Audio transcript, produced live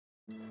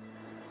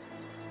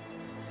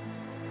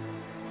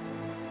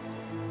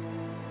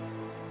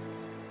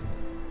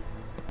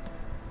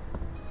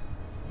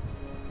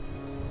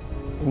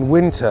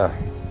winter,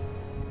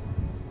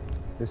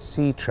 the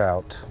sea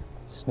trout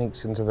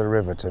sneaks into the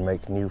river to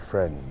make new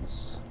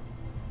friends.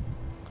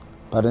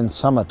 But in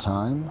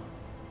summertime,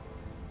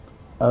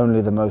 only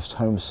the most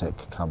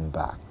homesick come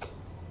back.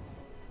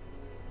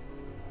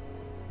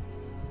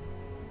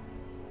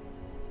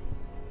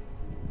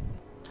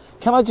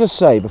 Can I just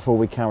say before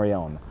we carry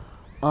on,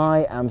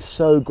 I am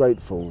so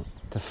grateful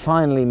to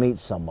finally meet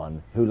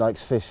someone who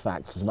likes fish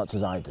facts as much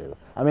as I do.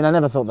 I mean, I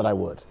never thought that I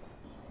would.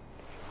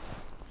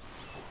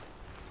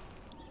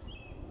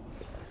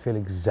 I feel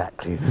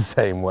exactly the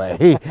same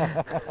way.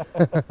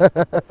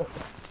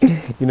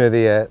 You know,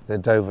 the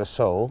Dover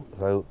sole,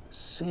 though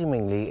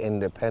seemingly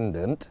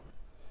independent.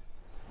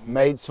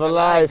 Mates for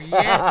life.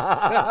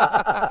 Yes!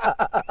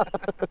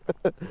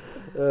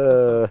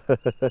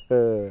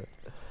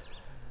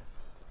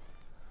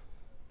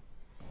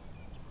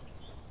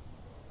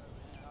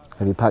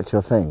 Have you packed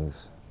your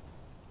things?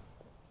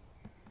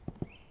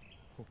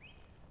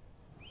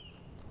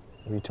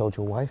 Have you told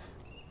your wife?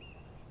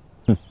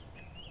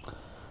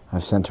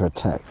 I've sent her a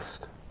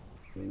text.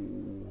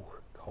 Ooh,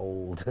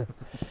 cold.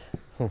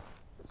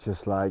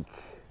 Just like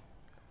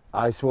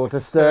ice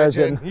water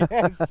sturgeon.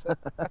 Yes.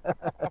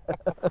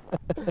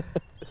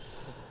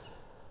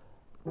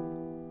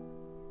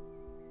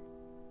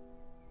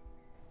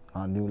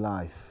 Our new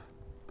life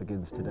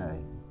begins today.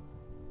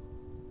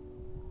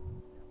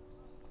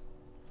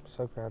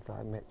 So glad that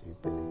I met you,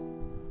 Billy.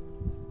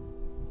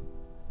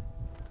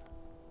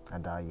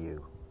 And I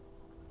you.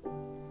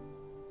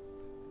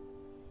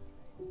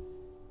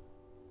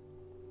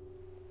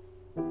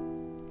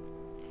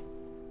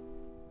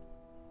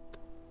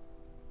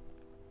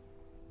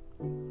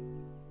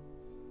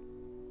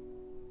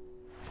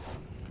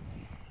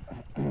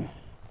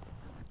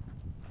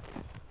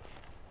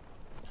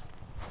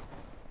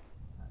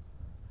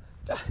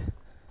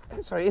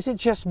 Sorry, is it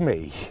just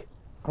me?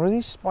 Or are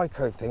these spy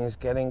coat things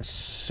getting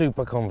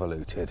super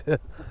convoluted?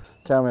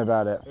 Tell me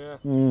about it. Yeah.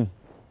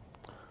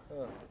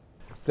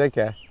 Take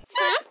care.